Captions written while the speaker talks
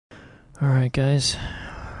Alright guys,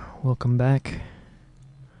 welcome back.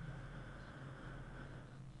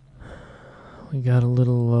 We got a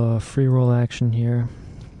little free roll action here.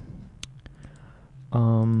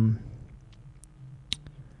 Don't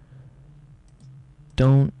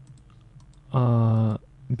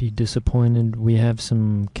be disappointed. We have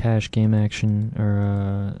some cash game action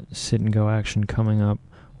or sit and go action coming up.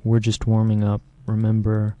 We're just warming up.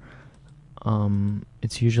 Remember,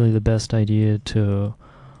 it's usually the best idea to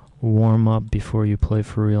warm up before you play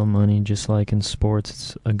for real money. Just like in sports,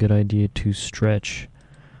 it's a good idea to stretch.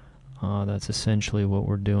 That's essentially what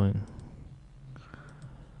we're doing.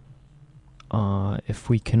 If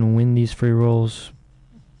we can win these free rolls,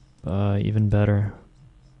 even better.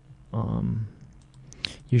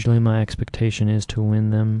 Usually my expectation is to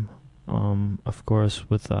win them. Of course,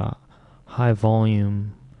 with a high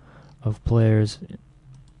volume of players,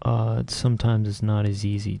 sometimes it's not as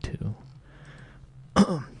easy to.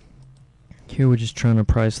 Here we're just trying to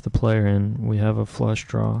price the player in. We have a flush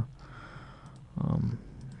draw. And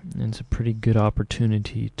it's a pretty good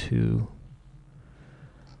opportunity to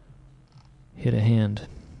hit a hand.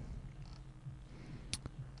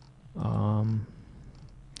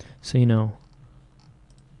 So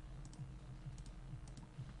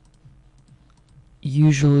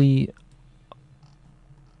usually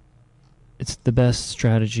it's the best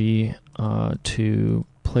strategy to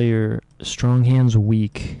play your strong hands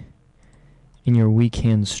weak and your weak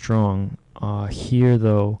hands strong. Here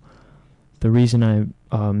though, the reason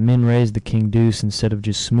I min-raised the king deuce instead of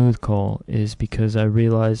just smooth call is because I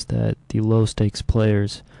realized that the low stakes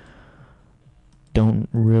players don't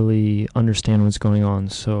really understand what's going on.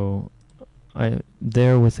 So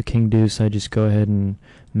there with the king deuce, I just go ahead and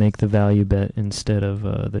make the value bet instead of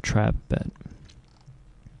the trap bet.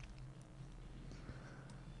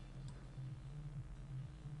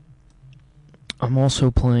 I'm also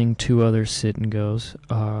playing two other sit and goes,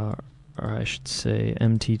 or I should say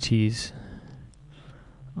MTTs.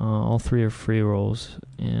 All three are free rolls,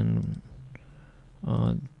 and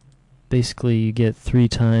basically you get 3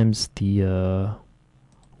 times the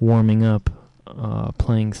warming up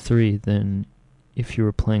playing 3 than if you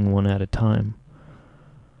were playing 1 at a time.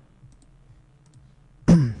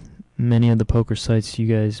 Many of the poker sites you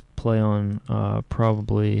guys play on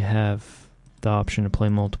probably have the option to play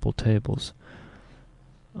multiple tables.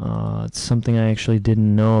 It's something I actually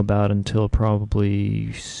didn't know about until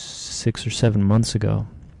probably 6 or 7 months ago.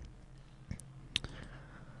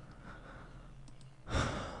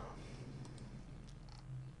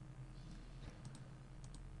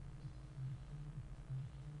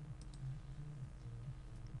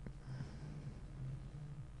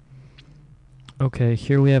 Okay,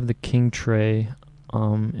 here we have the king tray,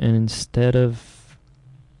 and instead of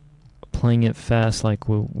playing it fast like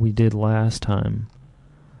we did last time,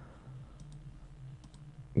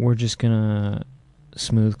 we're just gonna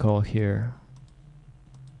smooth call here.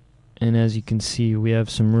 And as you can see, we have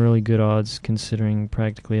some really good odds considering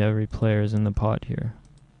practically every player is in the pot here.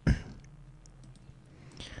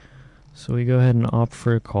 So we go ahead and opt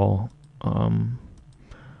for a call.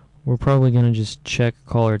 We're probably gonna just check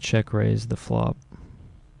call or check raise the flop.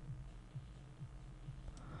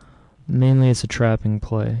 Mainly it's a trapping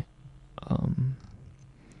play.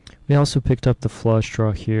 We also picked up the flush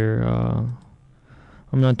draw here.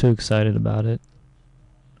 I'm not too excited about it.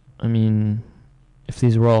 I mean, if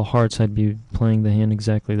these were all hearts, I'd be playing the hand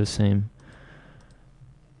exactly the same.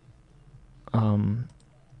 And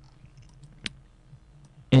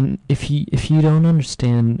if you don't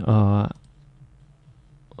understand,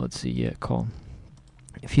 let's see, yeah, call.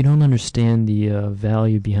 If you don't understand the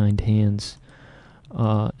value behind hands,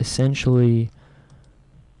 essentially,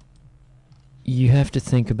 you have to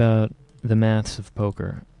think about the maths of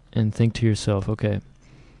poker and think to yourself, okay,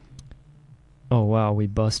 oh wow, we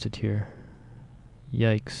busted here.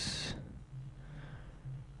 Yikes.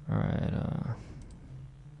 Alright,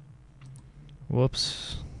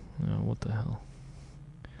 whoops. Oh, what the hell.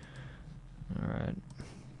 Alright.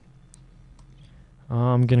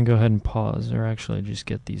 I'm gonna go ahead and pause, or actually just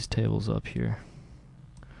get these tables up here.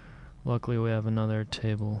 Luckily we have another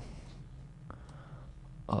table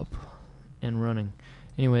up and running.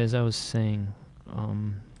 Anyway, as I was saying,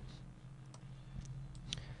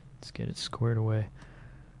 let's get it squared away.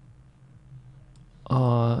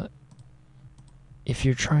 If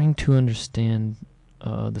you're trying to understand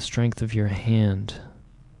the strength of your hand,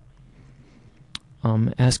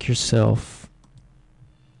 ask yourself,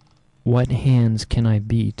 what hands can I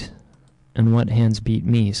beat and what hands beat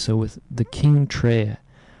me? So with the king tray,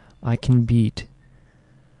 I can beat,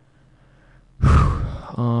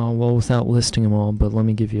 well, without listing them all, but let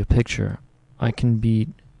me give you a picture. I can beat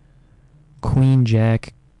Queen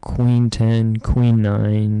Jack, Queen 10, Queen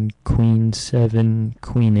 9, Queen 7,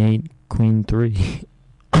 Queen 8, Queen 3,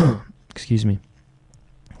 excuse me,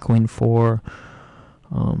 Queen 4,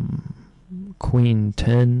 Queen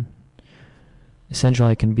 10.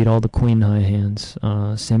 Essentially, I can beat all the Queen high hands.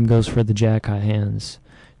 Same goes for the Jack high hands.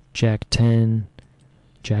 Jack 10,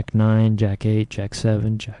 Jack 9, Jack 8, Jack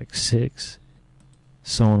 7, Jack 6,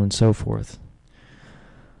 so on and so forth.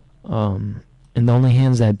 And the only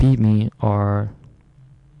hands that beat me are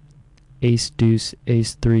Ace Deuce,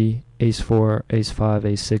 Ace 3, Ace 4, Ace 5,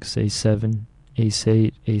 Ace 6, Ace 7, Ace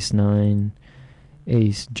 8, Ace 9,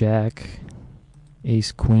 Ace Jack,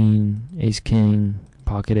 Ace Queen, Ace King,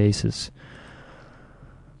 Pocket Aces.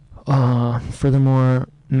 Furthermore,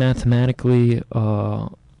 mathematically,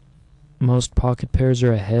 most pocket pairs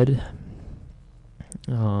are ahead.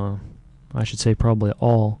 I should say probably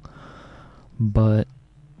all. But,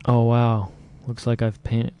 oh wow, looks like I've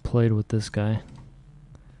played with this guy.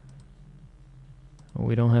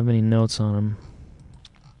 We don't have any notes on him.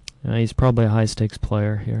 He's probably a high-stakes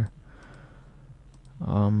player here.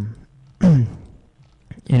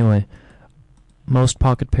 Anyway, most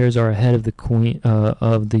pocket pairs are ahead of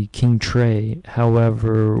the king tray.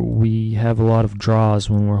 However, we have a lot of draws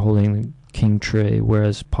when we're holding the king tray,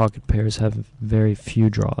 whereas pocket pairs have very few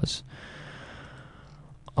draws.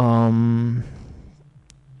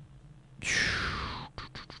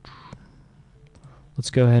 Let's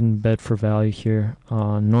go ahead and bet for value here.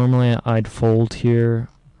 Normally I'd fold here.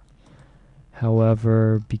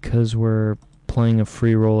 However, because we're playing a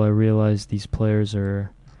free roll, I realize these players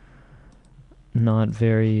are not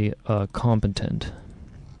very competent.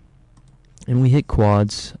 And we hit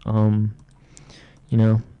quads. You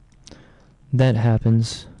know, that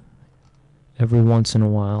happens every once in a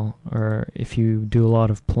while. Or if you do a lot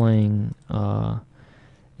of playing,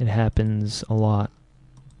 it happens a lot.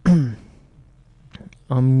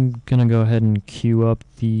 I'm gonna go ahead and queue up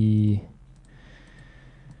the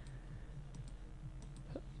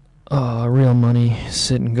real money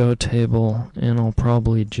sit and go table, and I'll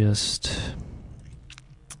probably just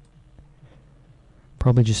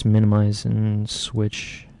minimize and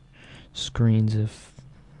switch screens if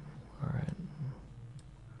alright.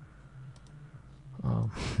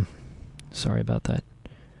 Sorry about that.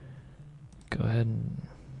 Go ahead and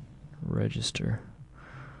register.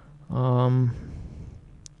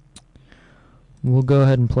 We'll go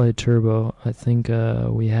ahead and play a turbo. I think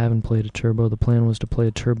we haven't played a turbo. The plan was to play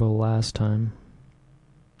a turbo last time.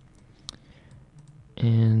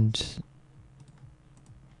 And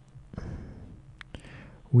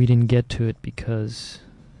we didn't get to it because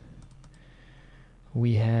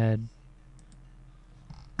we had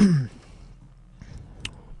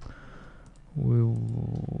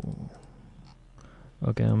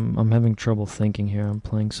okay, I'm having trouble thinking here. I'm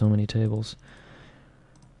playing so many tables.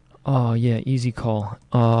 Oh, yeah, easy call.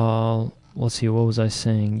 Let's see, what was I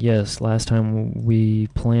saying? Yes, last time we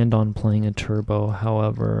planned on playing a turbo,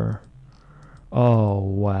 however... Oh,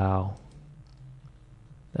 wow.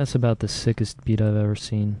 That's about the sickest beat I've ever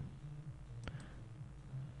seen.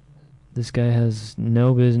 This guy has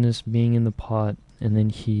no business being in the pot, and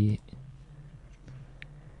then he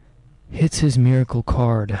hits his miracle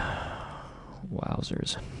card.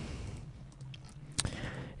 Wowzers.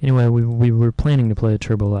 Anyway, we were planning to play a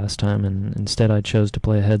turbo last time, and instead I chose to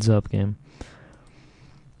play a heads-up game.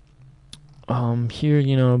 Here,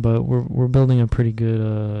 you know, but we're building a pretty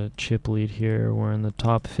good chip lead here. We're in the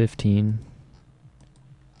top 15.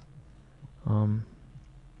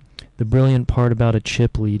 The brilliant part about a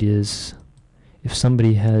chip lead is if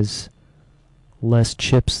somebody has less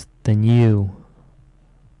chips than you,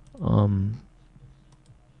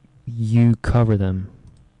 you cover them.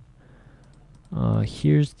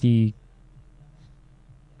 Here's the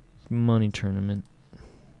money tournament.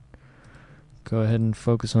 Go ahead and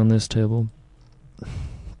focus on this table.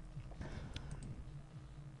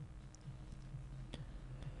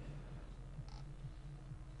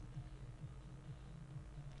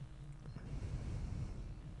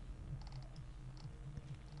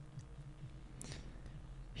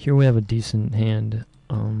 Here we have a decent hand.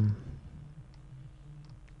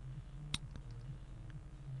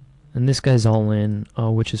 And this guy's all in,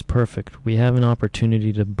 which is perfect. We have an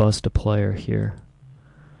opportunity to bust a player here.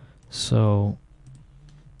 So,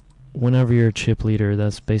 whenever you're a chip leader,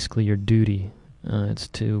 that's basically your duty. It's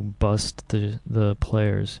to bust the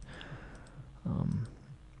players.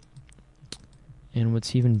 And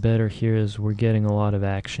what's even better here is we're getting a lot of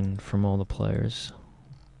action from all the players.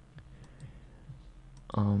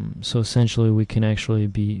 So essentially we can actually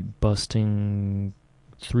be busting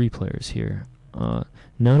 3 players here.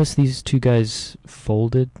 Notice these two guys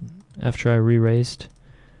folded after I re-raised.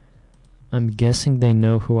 I'm guessing they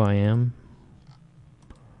know who I am.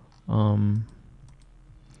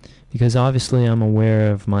 Because obviously I'm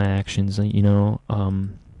aware of my actions, you know.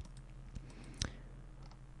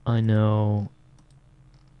 I know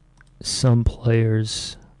some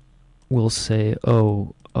players will say,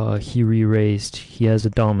 oh, he re-raised, he has a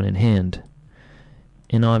dominant hand.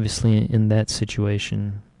 And obviously in that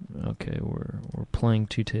situation, okay, we're playing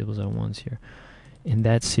two tables at once here. In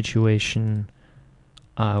that situation,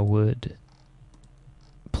 I would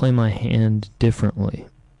play my hand differently.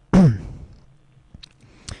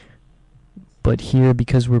 But here,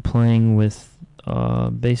 because we're playing with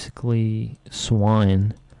basically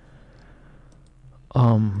swine,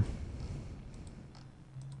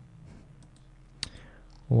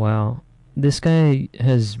 wow, this guy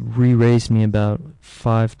has re-raised me about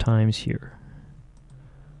 5 times here.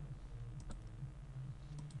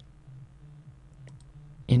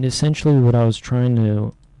 And essentially what I was trying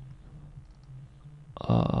to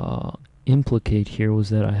implicate here was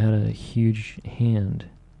that I had a huge hand.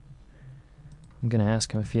 I'm going to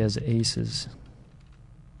ask him if he has aces.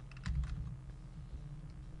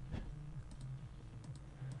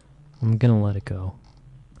 I'm going to let it go.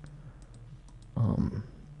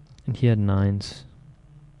 And he had 9s.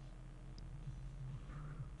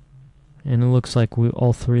 And it looks like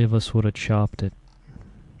all 3 of us would have chopped it.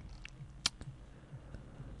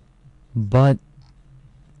 But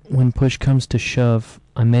when push comes to shove,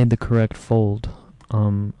 I made the correct fold.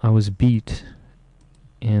 I was beat,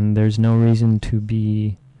 and there's no reason to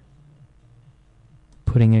be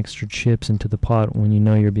putting extra chips into the pot when you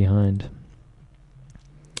know you're behind.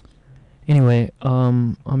 Anyway,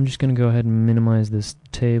 I'm just gonna go ahead and minimize this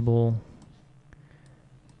table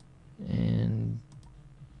and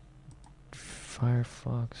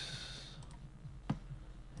Firefox.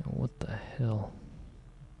 What the hell?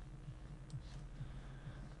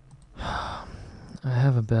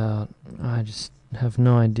 I just have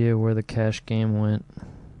no idea where the cash game went.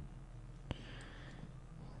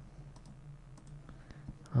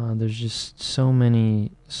 There's just so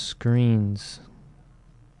many screens.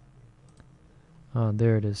 Oh,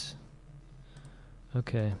 there it is.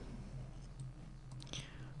 Okay.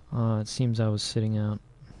 It seems I was sitting out.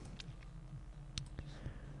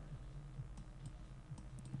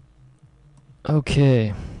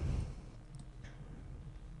 Okay.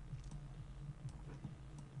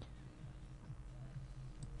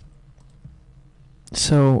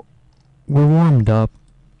 So, we're warmed up.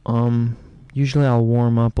 Usually I'll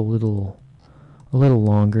warm up a little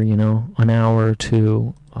longer, you know, an hour or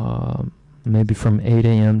two, maybe from 8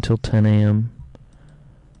 a.m. till 10 a.m.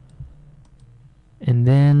 And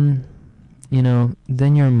then, you know,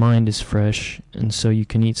 then your mind is fresh, and so you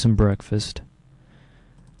can eat some breakfast.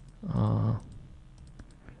 A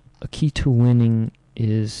key to winning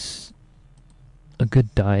is a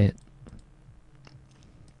good diet.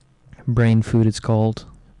 Brain food, it's called.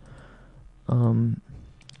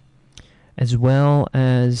 As well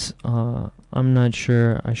as, I'm not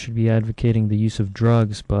sure I should be advocating the use of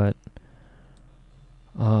drugs, but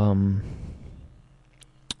how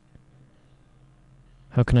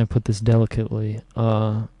can I put this delicately?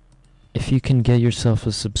 If you can get yourself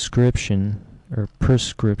a subscription or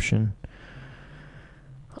prescription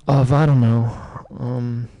of, I don't know,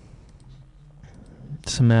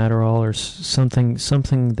 some Adderall or something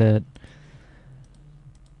that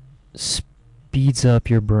speeds up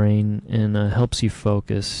your brain and helps you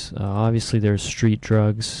focus. Obviously, there's street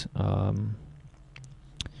drugs.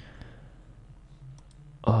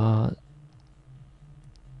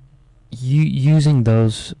 Using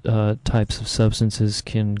those types of substances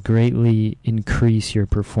can greatly increase your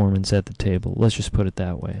performance at the table. Let's just put it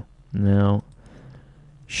that way. Now,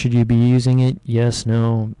 should you be using it? Yes,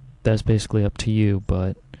 no. That's basically up to you,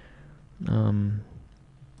 but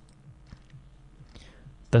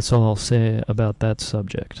that's all I'll say about that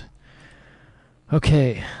subject.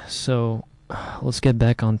 Okay, so let's get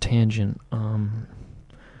back on tangent.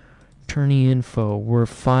 Tourny info, we're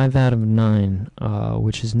 5 out of 9,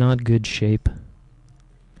 which is not good shape.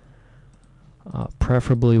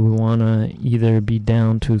 Preferably we want to either be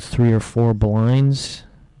down to 3 or 4 blinds,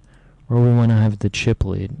 or we want to have the chip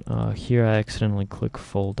lead. Here I accidentally click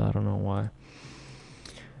fold, I don't know why.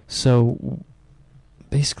 So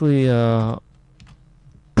basically,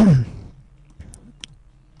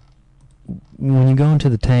 when you go into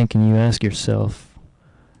the tank and you ask yourself,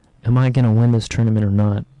 am I going to win this tournament or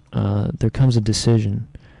not? There comes a decision,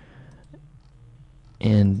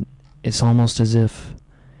 and it's almost as if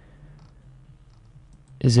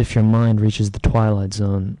your mind reaches the Twilight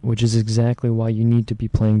Zone, which is exactly why you need to be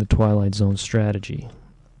playing the Twilight Zone strategy.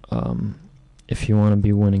 if you want to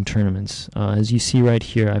be winning tournaments. As you see right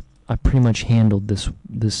here, I pretty much handled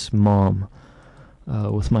this mom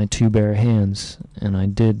with my 2 bare hands, and I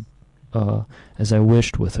did as I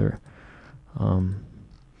wished with her.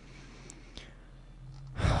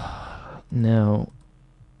 Now,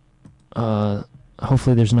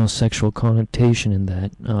 hopefully there's no sexual connotation in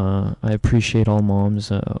that. I appreciate all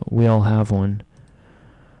moms. We all have one.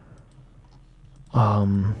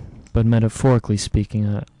 But metaphorically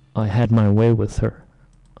speaking, I had my way with her.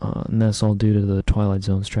 And that's all due to the Twilight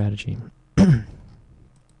Zone strategy.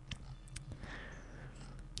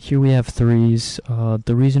 Here we have 3s.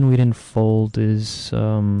 The reason we didn't fold is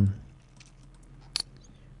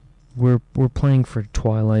we're playing for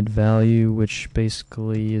Twilight value, which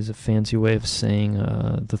basically is a fancy way of saying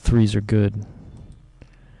the 3s are good.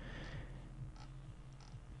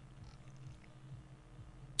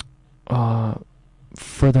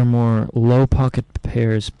 Furthermore, low pocket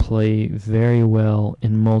pairs play very well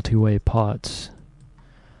in multi-way pots.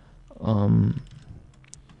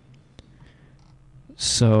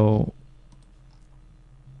 So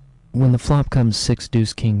when the flop comes 6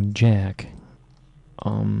 deuce king jack,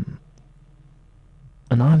 an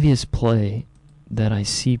obvious play that I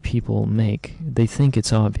see people make, they think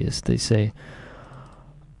it's obvious. They say,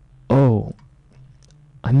 oh,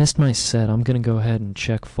 I missed my set, I'm gonna go ahead and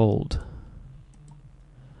check fold.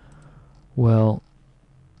 Well,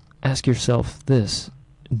 ask yourself this: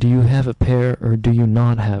 do you have a pair or do you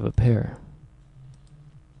not have a pair?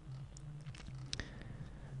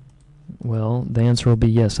 Well, the answer will be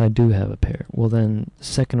yes, I do have a pair. Well then,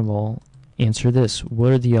 second of all, answer this: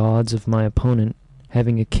 what are the odds of my opponent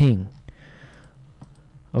having a king?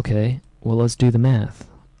 Okay, well let's do the math.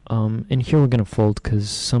 And here we're going to fold because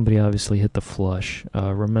somebody obviously hit the flush.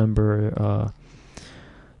 Remember,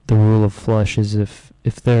 the rule of flush is if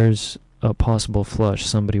there's a possible flush,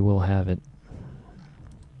 somebody will have it.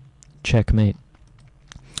 Checkmate.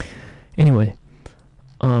 Anyway,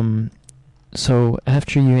 so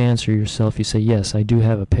after you answer yourself, you say, yes, I do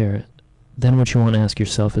have a pair. Then what you want to ask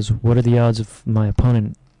yourself is, what are the odds of my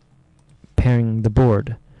opponent pairing the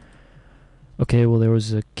board? Okay, well there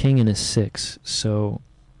was a king and a 6, so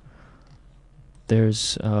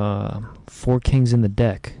there's 4 kings in the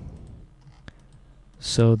deck.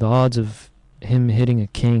 So the odds of him hitting a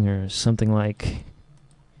king are something like,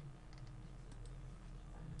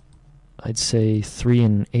 I'd say 3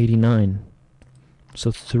 in 89.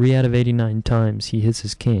 So 3 out of 89 times he hits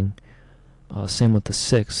his king. Same with the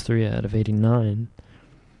 6, 3 out of 89.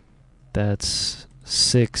 That's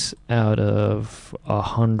 6 out of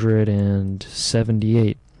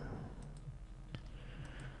 178.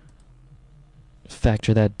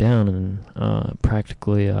 Factor that down and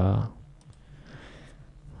practically, I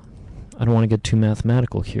don't want to get too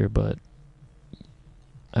mathematical here, but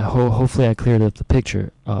hopefully I cleared up the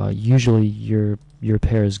picture. Usually your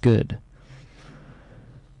pair is good.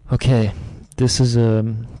 Okay, this is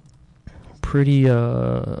a pretty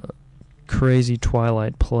crazy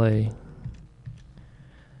Twilight play.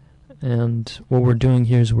 And what we're doing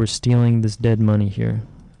here is we're stealing this dead money here.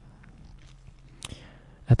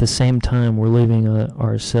 At the same time, we're leaving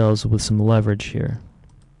ourselves with some leverage here.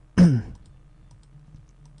 And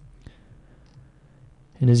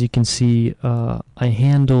as you can see, I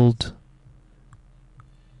handled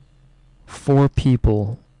 4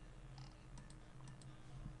 people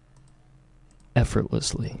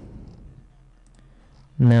effortlessly.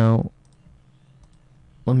 Now,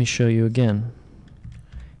 let me show you again.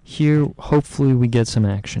 Here, hopefully we get some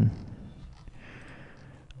action.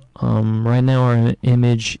 Right now our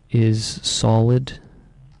image is solid,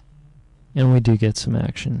 and we do get some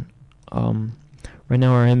action. Right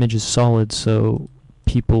now our image is solid, so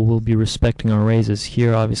people will be respecting our raises.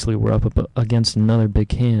 Here, obviously, we're up against another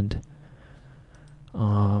big hand.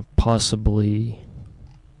 Possibly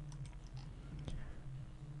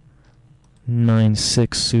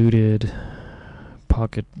 9-6 suited,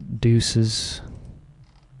 pocket deuces,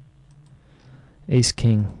 ace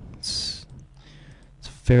king. It's a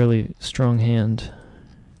fairly strong hand.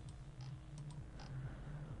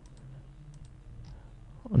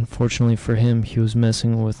 Unfortunately for him, he was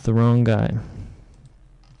messing with the wrong guy.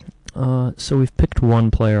 So we've picked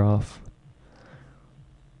one player off.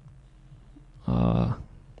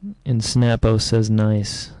 And Snappo says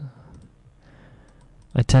nice.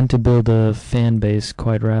 I tend to build a fan base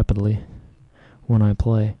quite rapidly when I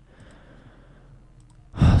play.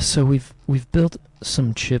 So we've built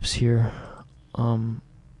some chips here.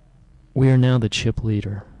 We are now the chip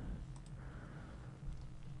leader.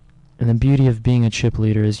 And the beauty of being a chip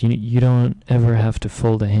leader is you don't ever have to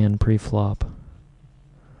fold a hand pre-flop.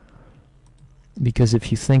 Because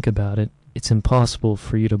if you think about it, it's impossible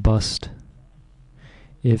for you to bust.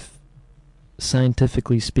 If,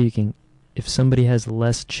 scientifically speaking, if somebody has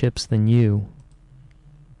less chips than you,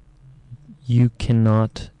 you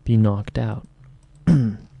cannot be knocked out.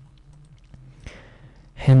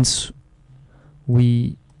 Hence,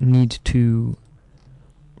 we need to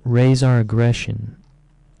raise our aggression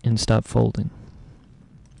and stop folding.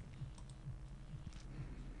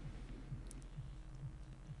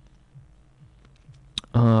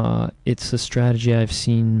 It's a strategy I've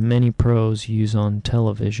seen many pros use on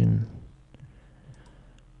television.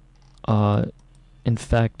 In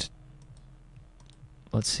fact,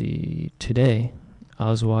 let's see, today I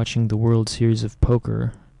was watching the World Series of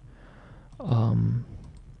Poker, and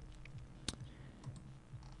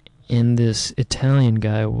this Italian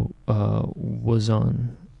guy was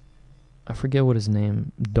on, I forget what his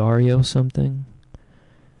name, Dario something.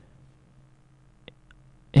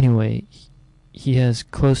 Anyway, he has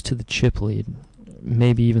close to the chip lead,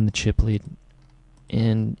 maybe even the chip lead,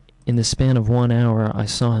 and in the span of 1 hour, I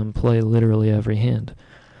saw him play literally every hand.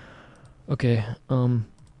 Okay,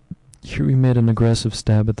 here we made an aggressive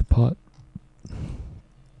stab at the pot,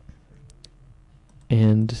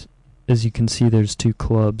 and as you can see, there's 2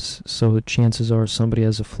 clubs, so the chances are somebody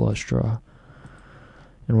has a flush draw,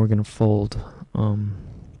 and we're gonna fold.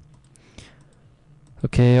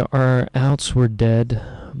 Okay, our outs were dead,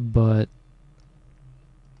 but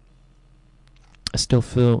I still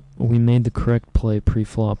feel we made the correct play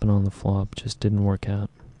pre-flop and on the flop, just didn't work out.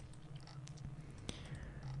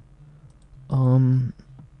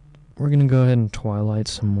 We're gonna go ahead and twilight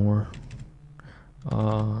some more.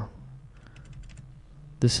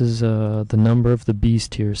 This is the number of the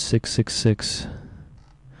beast here, 666.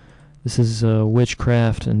 This is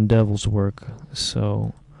witchcraft and devil's work,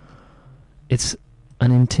 so it's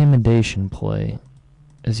an intimidation play,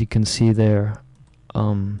 as you can see there.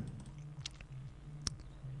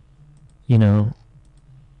 You know,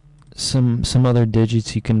 some other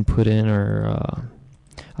digits you can put in, or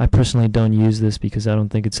I personally don't use this because I don't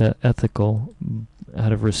think it's ethical,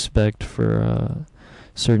 out of respect for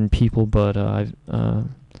certain people. But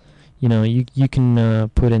you know, you can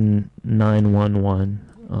put in 911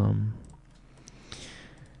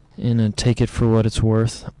 and take it for what it's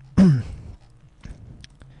worth.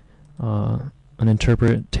 An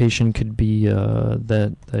interpretation could be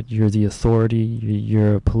that you're the authority,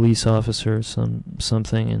 you're a police officer,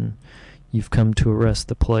 something, and you've come to arrest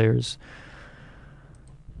the players.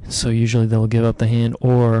 So usually they'll give up the hand,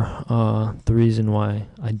 or the reason why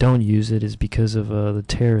I don't use it is because of the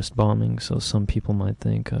terrorist bombing. So some people might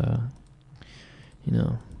think, you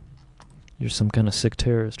know, you're some kind of sick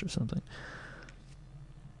terrorist or something.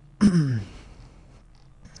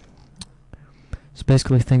 So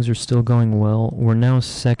basically things are still going well. We're now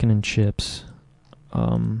second in chips,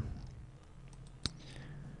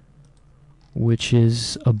 which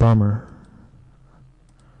is a bummer.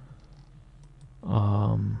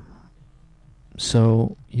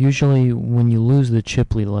 So usually when you lose the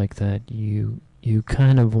chip lead like that, you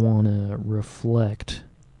kind of want to reflect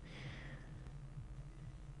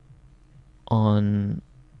on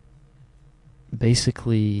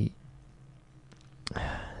basically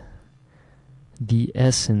the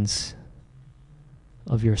essence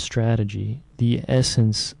of your strategy, the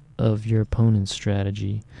essence of your opponent's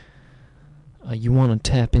strategy. You want to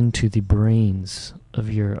tap into the brains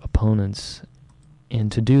of your opponents,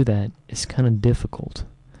 and to do that is kind of difficult.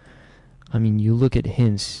 I mean, you look at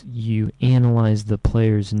hints, you analyze the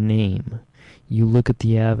player's name, you look at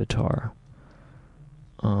the avatar,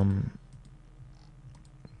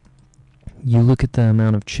 you look at the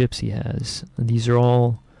amount of chips he has. These are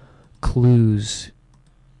all clues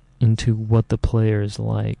into what the player is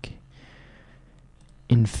like.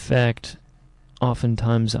 In fact,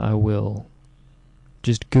 oftentimes I will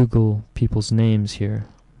just Google people's names here,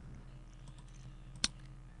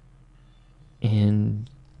 and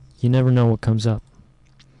you never know what comes up.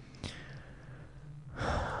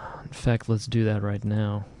 In fact, let's do that right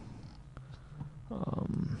now.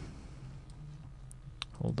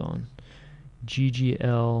 Hold on.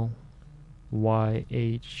 GGLYHYA.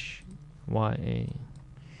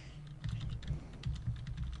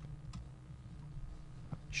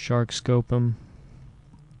 Shark scope 'em.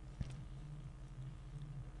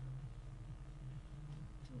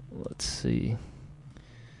 Let's see.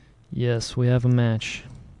 Yes, we have a match.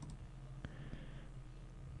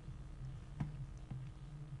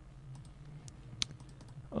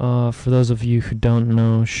 For those of you who don't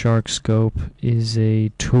know, Shark Scope is a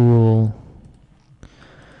tool,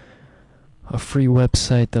 a free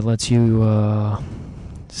website that lets you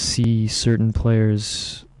see certain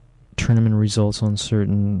players' tournament results on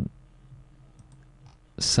certain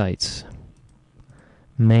sites.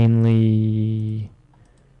 Mainly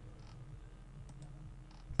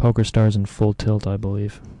PokerStars and Full Tilt, I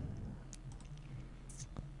believe.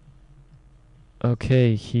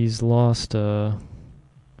 Okay, he's lost a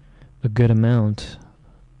good amount,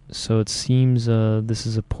 so it seems this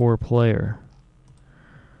is a poor player.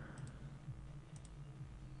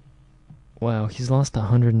 Wow, he's lost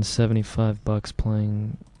 $175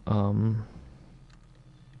 playing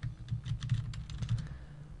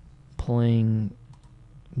playing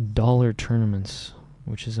dollar tournaments,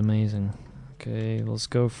 which is amazing. Okay, let's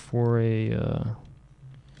go for a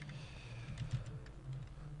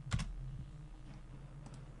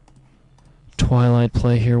Twilight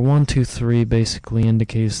play here. 1, 2, 3 basically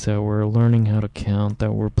indicates that we're learning how to count,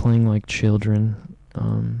 that we're playing like children,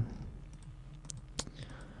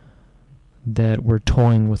 that we're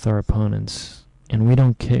toying with our opponents, and we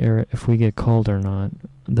don't care if we get called or not.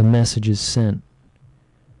 The message is sent.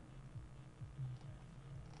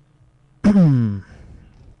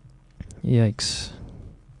 Yikes.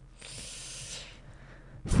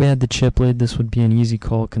 If we had the chip lead, this would be an easy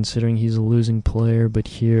call considering he's a losing player, but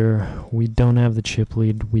here we don't have the chip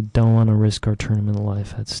lead. We don't want to risk our tournament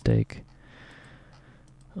life at stake.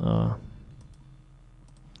 I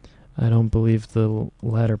don't believe the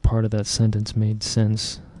latter part of that sentence made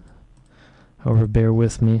sense. However, bear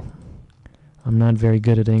with me. I'm not very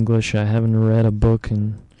good at English. I haven't read a book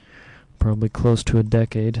in probably close to a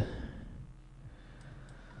decade.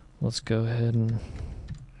 Let's go ahead and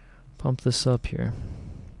pump this up here.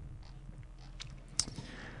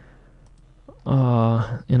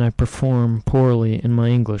 And I perform poorly in my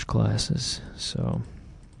English classes, so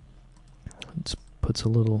it puts a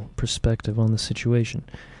little perspective on the situation.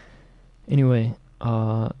 Anyway,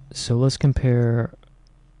 so let's compare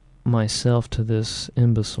myself to this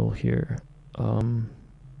imbecile here. I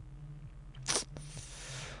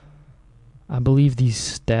believe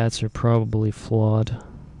these stats are probably flawed.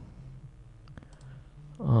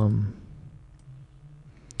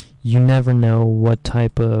 You never know what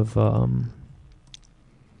type of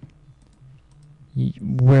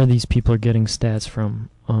where these people are getting stats from.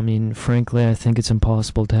 I mean, frankly, I think it's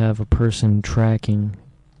impossible to have a person tracking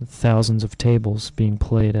thousands of tables being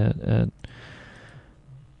played at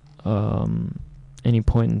any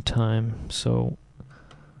point in time. So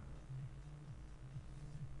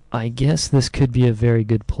I guess this could be a very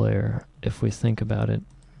good player if we think about it.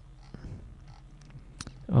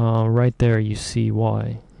 Right there you see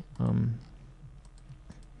why.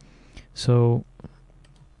 So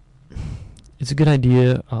it's a good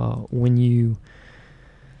idea when you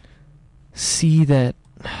see that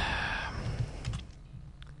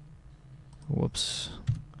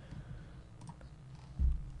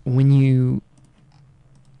when you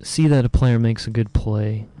see that a player makes a good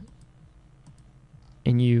play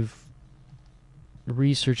and you've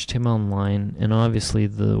researched him online and obviously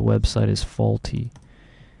the website is faulty,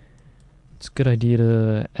 it's a good idea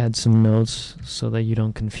to add some notes so that you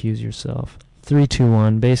don't confuse yourself. 3, 2,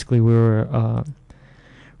 1. Basically, we were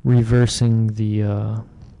reversing the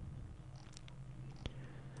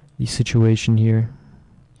situation here.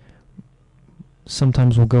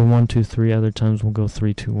 Sometimes we'll go 1, 2, 3. Other times we'll go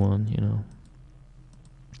 3, 2, 1. You know.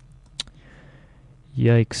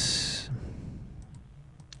 Yikes.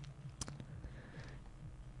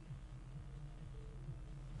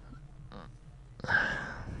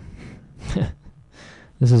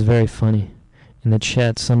 This is very funny. In the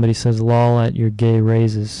chat, somebody says, "Lol at your gay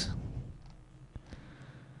raises."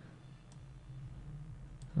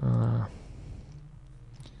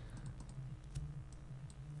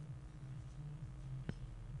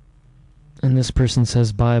 And this person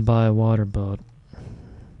says, "Bye bye water boat."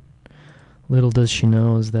 Little does she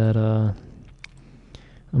know is that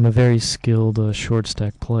I'm a very skilled short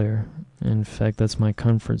stack player. In fact, that's my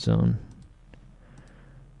comfort zone.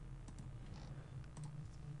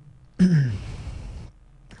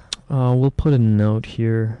 We'll put a note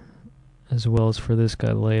here as well as for this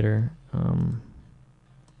guy later.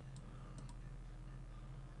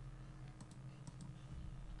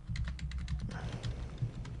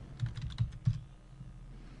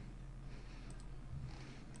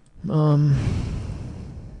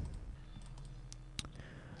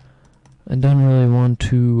 I don't really want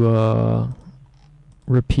to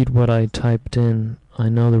repeat what I typed in. I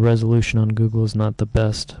know the resolution on Google is not the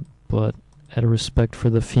best, but out of respect for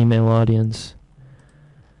the female audience,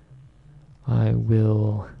 I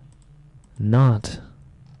will not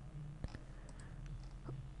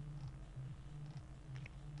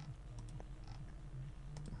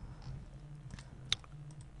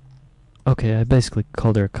Okay, I basically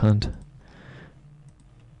called her a cunt.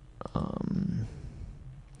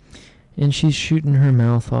 And she's shooting her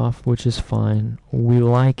mouth off, which is fine. We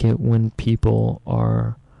like it when people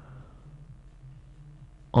are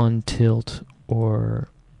on tilt or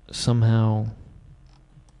somehow...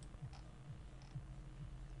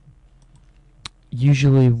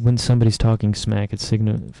 Usually when somebody's talking smack, it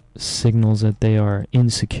signals that they are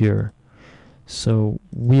insecure. So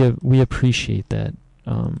we appreciate that.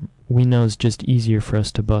 We know it's just easier for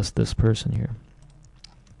us to bust this person here.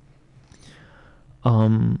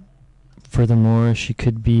 Furthermore, she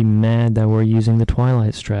could be mad that we're using the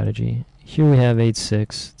Twilight strategy. Here we have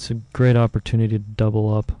 8-6. It's a great opportunity to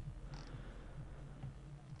double up.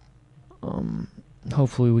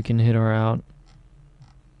 Hopefully we can hit our out.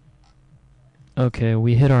 Okay,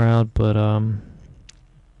 we hit our out, but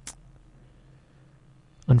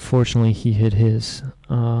unfortunately he hit his.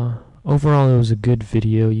 Overall, it was a good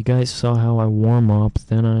video. You guys saw how I warm up,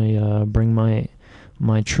 then I bring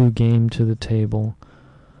my true game to the table.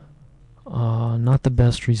 Not the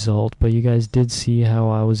best result, but you guys did see how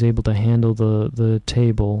I was able to handle the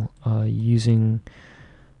table using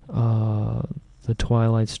the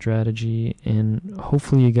Twilight strategy, and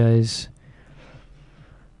hopefully you guys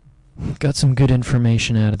got some good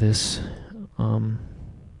information out of this.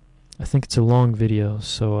 I think it's a long video,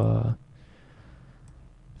 so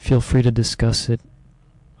feel free to discuss it.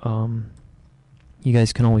 You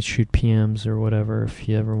guys can always shoot PMs or whatever if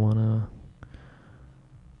you ever want to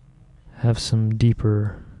have some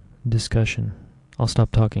deeper discussion. I'll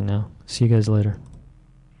stop talking now. See you guys later.